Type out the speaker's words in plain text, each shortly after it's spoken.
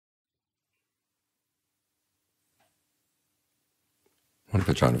One of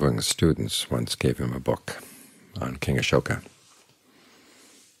Ajahn Fuang's students once gave him a book on King Asoka.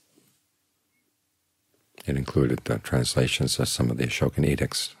 It included the translations of some of the Ashokan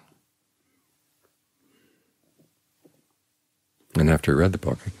edicts. And after he read the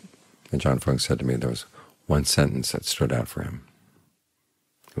book, Ajahn Fuang said to me there was one sentence that stood out for him.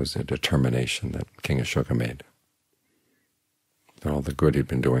 It was a determination that King Asoka made. That all the good he'd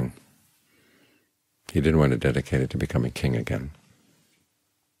been doing, he didn't want to dedicate it to becoming king again.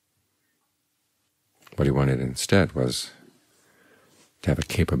 What he wanted instead was to have a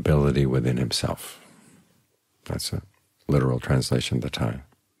capability within himself. That's a literal translation of the Thai.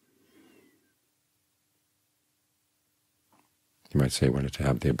 You might say he wanted to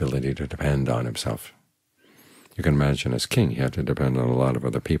have the ability to depend on himself. You can imagine as king he had to depend on a lot of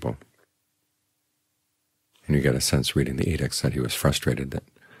other people. And you get a sense reading the edicts that he was frustrated that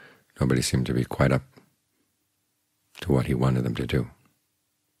nobody seemed to be quite up to what he wanted them to do.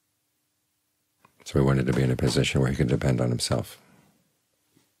 So he wanted to be in a position where he could depend on himself.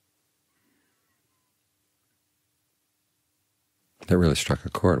 That really struck a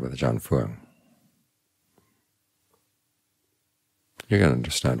chord with Ajahn Fuang. You're going to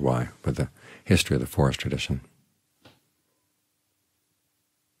understand why with the history of the forest tradition.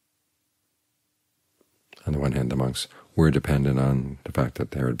 On the one hand, the monks were dependent on the fact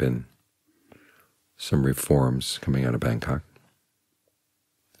that there had been some reforms coming out of Bangkok,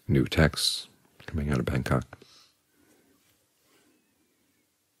 new texts coming out of Bangkok.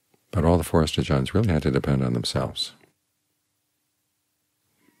 But all the forest ajahns really had to depend on themselves,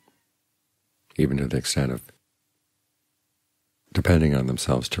 even to the extent of depending on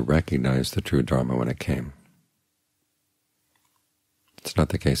themselves to recognize the true Dharma when it came. It's not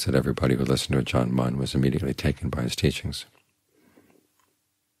the case that everybody who listened to Ajahn Mun was immediately taken by his teachings.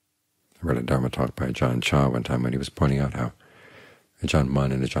 I read a Dharma talk by Ajahn Chah one time when he was pointing out how Ajahn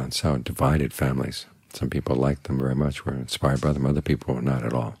Mun and Ajahn Sao divided families. Some people liked them very much, were inspired by them, other people were not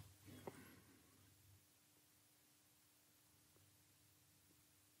at all.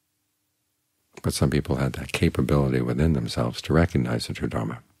 But some people had that capability within themselves to recognize the true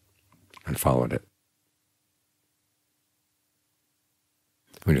Dharma and followed it.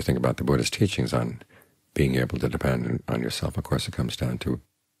 When you think about the Buddha's teachings on being able to depend on yourself, of course it comes down to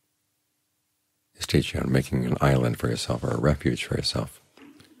his teaching on making an island for yourself or a refuge for yourself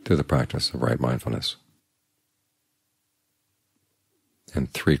through the practice of right mindfulness.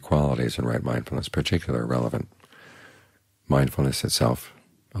 And three qualities in right mindfulness particularly relevant: mindfulness itself,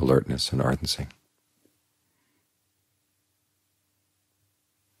 alertness, and ardency.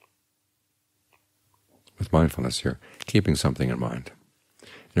 With mindfulness, you're keeping something in mind.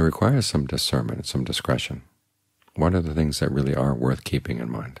 And it requires some discernment and some discretion. What are the things that really are worth keeping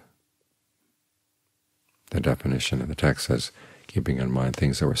in mind? The definition in the text says, keeping in mind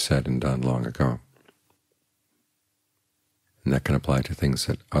things that were said and done long ago. And that can apply to things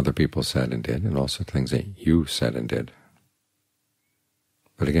that other people said and did, and also things that you said and did.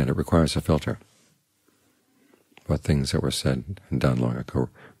 But again, it requires a filter. What things that were said and done long ago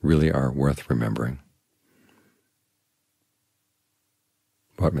really are worth remembering.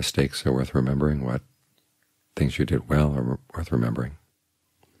 What mistakes are worth remembering, what things you did well are worth remembering.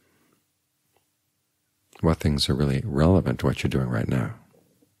 What things are really relevant to what you're doing right now.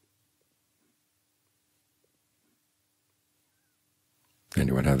 And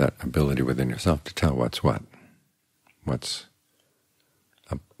you want to have that ability within yourself to tell what's what, what's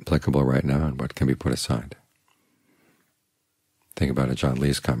applicable right now and what can be put aside. Think about Ajahn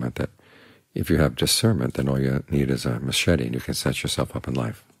Lee's comment that if you have discernment, then all you need is a machete and you can set yourself up in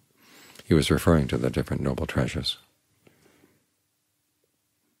life. He was referring to the different noble treasures,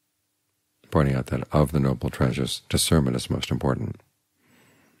 pointing out that of the noble treasures, discernment is most important.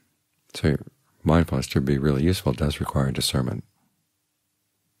 So mindfulness, to be really useful, does require discernment.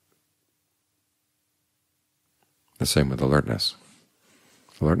 The same with alertness.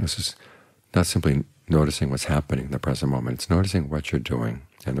 Alertness is not simply noticing what's happening in the present moment. It's noticing what you're doing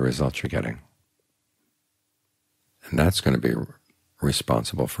and the results you're getting. And that's going to be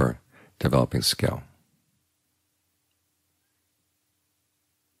responsible for developing skill.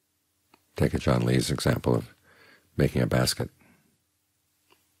 Take Ajahn Lee's example of making a basket.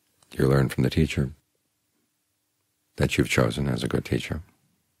 You learn from the teacher that you've chosen as a good teacher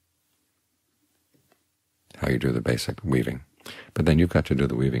how you do the basic weaving. But then you've got to do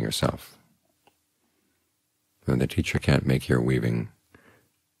the weaving yourself. And the teacher can't make your weaving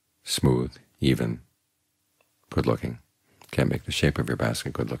smooth, even, good-looking, can't make the shape of your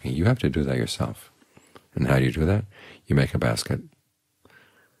basket good-looking. You have to do that yourself. And how do you do that? You make a basket,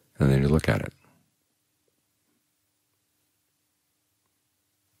 and then you look at it.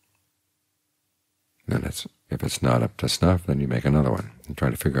 if it's not up to snuff, then you make another one and try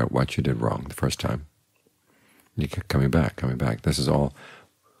to figure out what you did wrong the first time. You keep coming back, coming back. This is all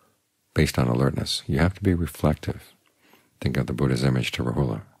based on alertness. You have to be reflective. Think of the Buddha's image to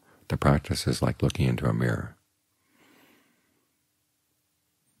Rahula. The practice is like looking into a mirror.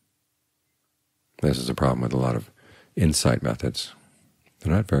 This is a problem with a lot of insight methods.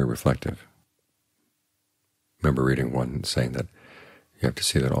 They're not very reflective. I remember reading one saying that you have to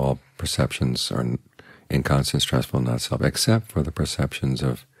see that all perceptions are inconstant, stressful, and not self, except for the perceptions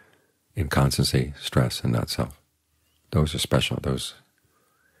of inconstancy, stress, and not self. Those are special. Those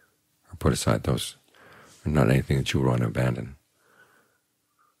are put aside. Those are not anything that you would want to abandon.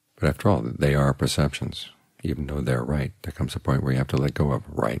 But after all, they are perceptions. Even though they're right, there comes a point where you have to let go of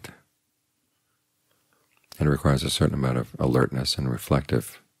right. And it requires a certain amount of alertness and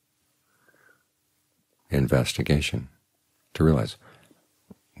reflective investigation to realize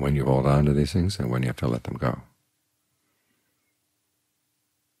when you hold on to these things and when you have to let them go.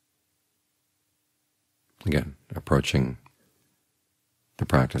 Again, approaching the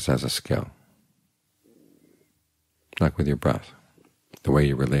practice as a skill, like with your breath, the way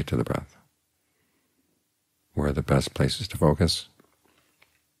you relate to the breath. Where are the best places to focus?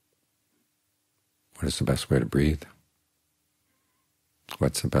 What is the best way to breathe?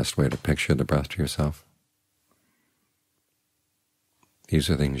 What's the best way to picture the breath to yourself? These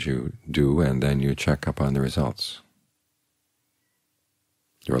are things you do, and then you check up on the results.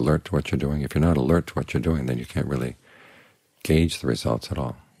 You're alert to what you're doing. If you're not alert to what you're doing, then you can't really gauge the results at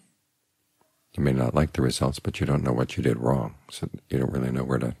all. You may not like the results, but you don't know what you did wrong, so you don't really know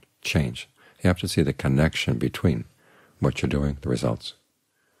where to change. You have to see the connection between what you're doing, the results.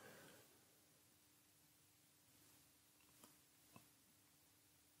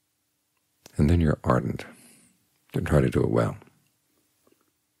 And then you're ardent to try to do it well.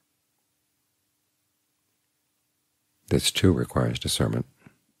 This too requires discernment.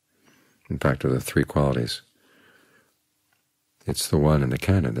 In fact, of the three qualities, it's the one in the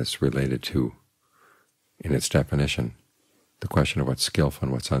canon that's related to, in its definition, the question of what's skillful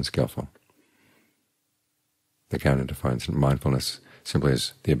and what's unskillful. The canon defines mindfulness simply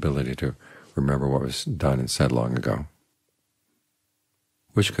as the ability to remember what was done and said long ago,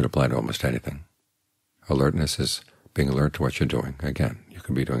 which could apply to almost anything. Alertness is being alert to what you're doing. Again, you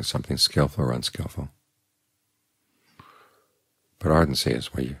could be doing something skillful or unskillful. But ardency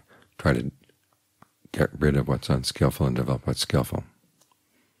is where you try to get rid of what's unskillful and develop what's skillful.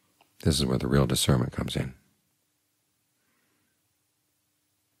 This is where the real discernment comes in.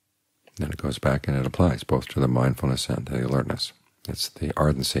 Then it goes back and it applies both to the mindfulness and to the alertness. It's the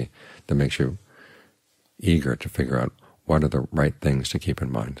ardency that makes you eager to figure out what are the right things to keep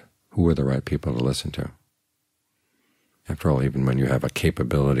in mind, who are the right people to listen to. After all, even when you have a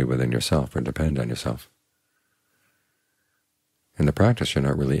capability within yourself or depend on yourself, in the practice you're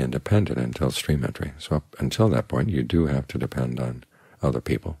not really independent until stream entry. So up until that point you do have to depend on other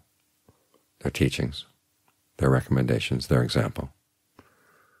people, their teachings, their recommendations, their example.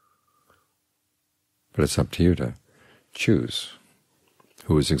 But it's up to you to choose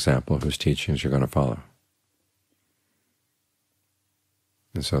whose example, whose teachings you're going to follow.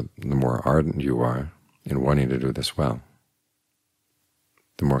 And so the more ardent you are in wanting to do this well,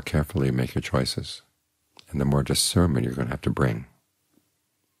 the more carefully you make your choices, and the more discernment you're going to have to bring.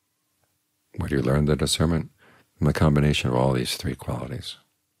 Where do you learn the discernment? From the combination of all these three qualities.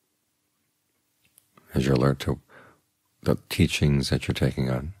 As you're alert to the teachings that you're taking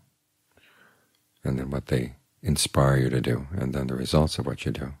on, and then what they inspire you to do, and then the results of what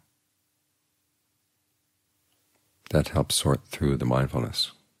you do. That helps sort through the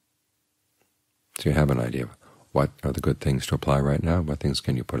mindfulness. So you have an idea of what are the good things to apply right now, what things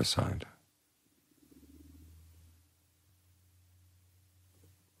can you put aside.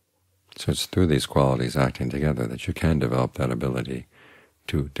 So it's through these qualities acting together that you can develop that ability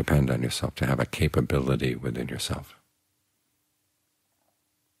to depend on yourself, to have a capability within yourself.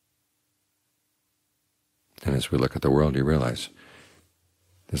 And as we look at the world, you realize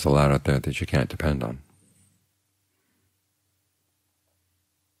there's a lot out there that you can't depend on.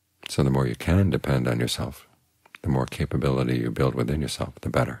 So the more you can depend on yourself, the more capability you build within yourself, the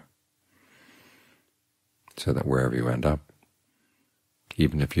better. So that wherever you end up,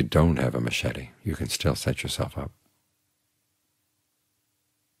 even if you don't have a machete, you can still set yourself up.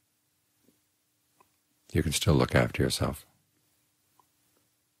 You can still look after yourself.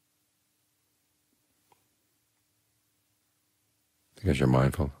 Because you're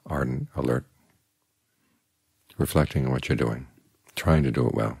mindful, ardent, alert, reflecting on what you're doing, trying to do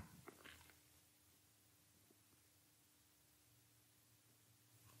it well.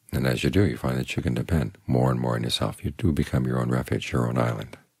 And as you do, you find that you can depend more and more on yourself. You do become your own refuge, your own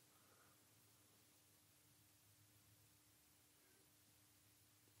island.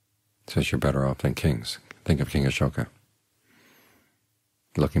 It says you're better off than kings. Think of King Asoka,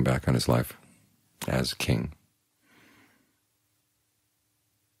 looking back on his life as king,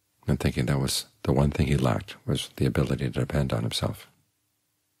 and thinking that was the one thing he lacked, was the ability to depend on himself.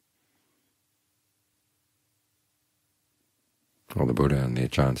 Well, the Buddha and the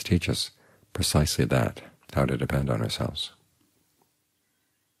Ajahns teach us precisely that, how to depend on ourselves.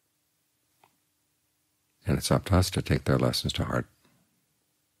 And it's up to us to take their lessons to heart.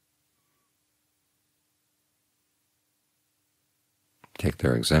 Take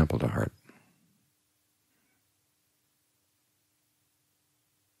their example to heart.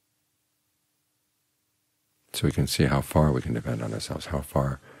 So we can see how far we can depend on ourselves, how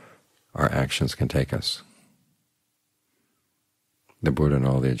far our actions can take us. The Buddha and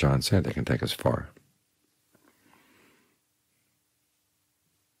all the Ajahns said they can take us far.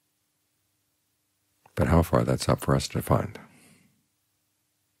 But how far, that's up for us to find.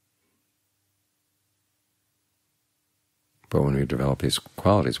 But when we develop these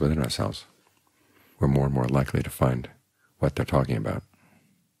qualities within ourselves, we're more and more likely to find what they're talking about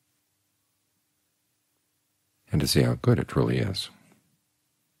and to see how good it truly is.